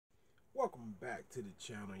welcome back to the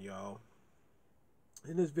channel, y'all.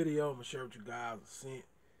 In this video, I'm gonna share with you guys a scent.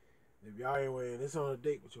 If y'all ain't wearing this on a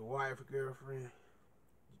date with your wife or girlfriend, you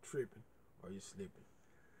tripping or you slipping.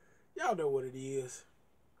 Y'all know what it is.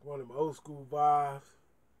 One of them old school vibes.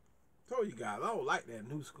 Told you guys, I don't like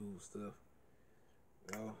that new school stuff.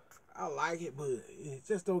 You know, I like it, but it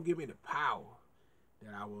just don't give me the power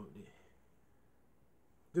that I want.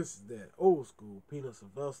 This is that old school Pino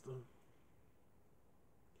Silvestre.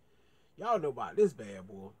 Y'all know about this bad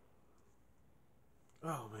boy.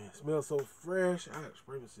 Oh man, it smells so fresh. I have to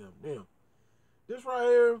spray myself now. This right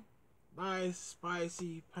here, nice,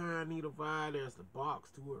 spicy, pine needle vibe. There's the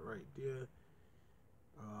box to it right there.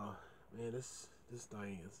 Man, this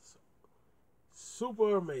thing is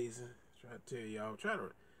super amazing. Try to tell y'all, try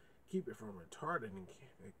to keep it from retarding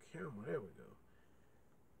the camera. There we go.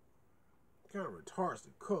 Kind of retards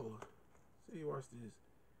the color. See, watch this.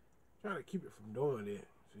 Trying to keep it from doing that.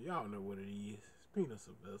 So y'all know what it is. It's Pino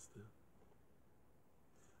Silvestre.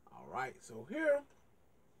 Alright, so here,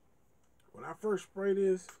 when I first spray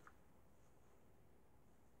this,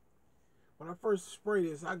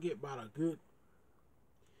 I get about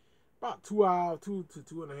 2 hours, 2 to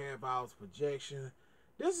 2.5 hours projection.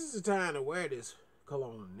 This is the time to wear this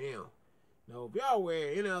cologne now. Now, if y'all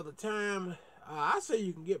wear any other time, I say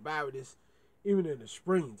you can get by with this even in the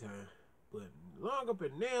springtime. But long up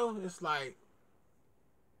and now, it's like,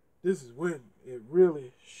 this is when it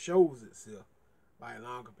really shows itself. Like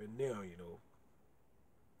long up and now, you know.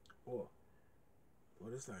 Boy,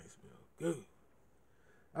 this thing smells good.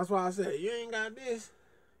 That's why I said, you ain't got this,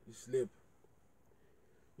 you slipping.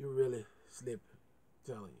 You really slipping.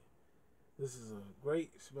 I'm telling you. This is a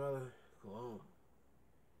great smelling cologne.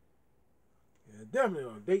 And definitely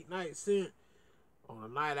on a date night scent. On a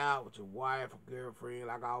night out with your wife or girlfriend,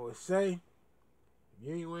 like I always say. If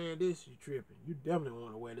you ain't wearing this, you tripping. You definitely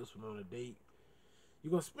want to wear this one on a date. You're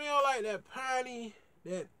going to smell like that piney,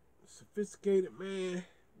 that sophisticated man,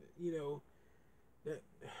 you know, that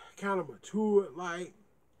kind of matured, like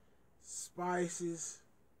spices,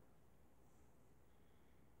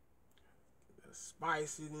 that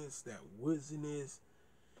spiciness, that wooziness.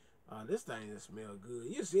 This thing just smells good.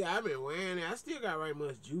 You see, I've been wearing it. I still got right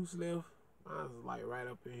much juice left. Mine's like right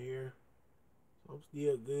up in here. So I'm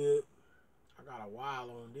still good. I got a while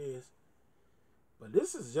on this. But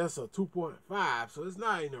this is just a 2.5, so it's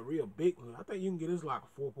not even a real big one. I think you can get this like a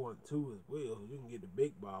 4.2 as well. You can get the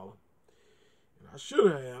big bottle. And I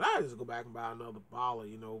should have. I just go back and buy another bottle,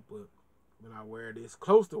 you know. But when I wear this,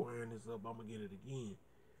 close to wearing this up, I'm going to get it again.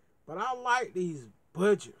 But I like these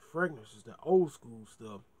budget fragrances, the old school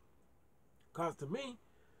stuff. Because to me,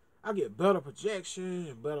 I get better projection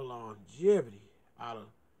and better longevity out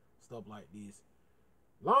of stuff like this.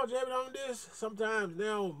 Longevity on this, sometimes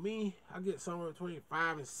now on me, I get somewhere between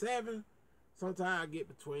 5 and 7. Sometimes I get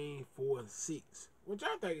between 4 and 6, which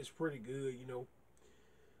I think is pretty good, you know.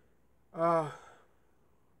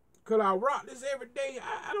 Could I rock this every day?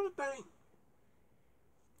 I don't think.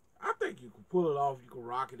 I think you can pull it off. You can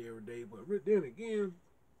rock it every day. But then again,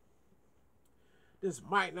 this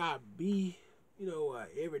might not be, you know, an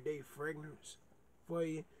everyday fragrance for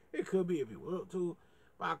you. It could be if you want to.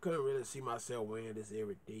 But I couldn't really see myself wearing this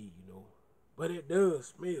every day, you know. But it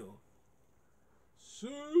does smell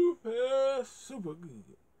super, super good.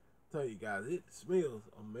 I tell you guys, it smells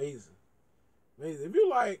amazing. Amazing. If you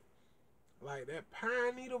like that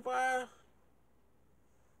pine needle vibe,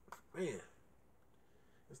 man,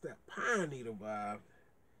 it's that pine needle vibe.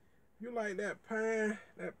 If you like that pine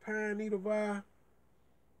needle vibe,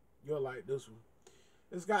 you'll like this one.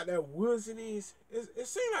 It's got that wooziness. It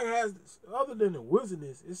seems like it has, other than the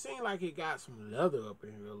wooziness, it seems like it got some leather up in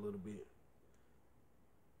here a little bit.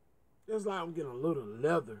 It's like I'm getting a little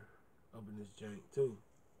leather up in this jank too.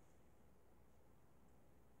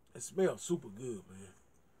 It smells super good, man.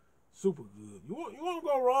 Super good. You won't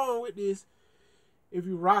go wrong with this if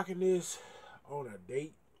you're rocking this on a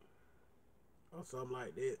date or something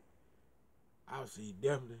like that. Obviously,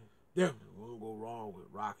 definitely won't go wrong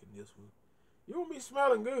with rocking this one. You're going to be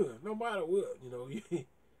smelling good, no matter what, you know.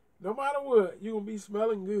 No matter what, you're going to be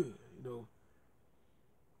smelling good, you know.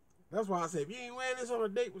 That's why I say, if you ain't wearing this on a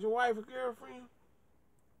date with your wife or girlfriend,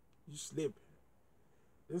 you slipping.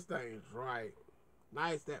 This thing is right.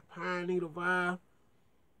 Nice, that pine needle vibe.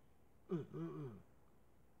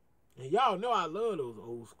 And y'all know I love those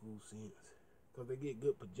old school scents because they get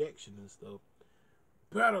good projection and stuff.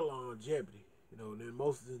 Better longevity, you know, than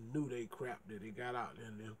most of the new day crap that they got out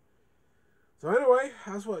there now. So anyway,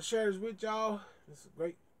 I just want to share this with y'all. This is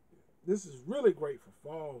great. This is really great for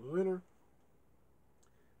fall and winter.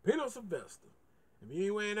 Pino Silvestre. If you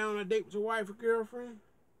ain't wearing out on a date with your wife or girlfriend,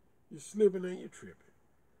 You're slipping and you're tripping.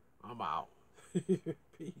 I'm out.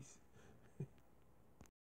 Peace.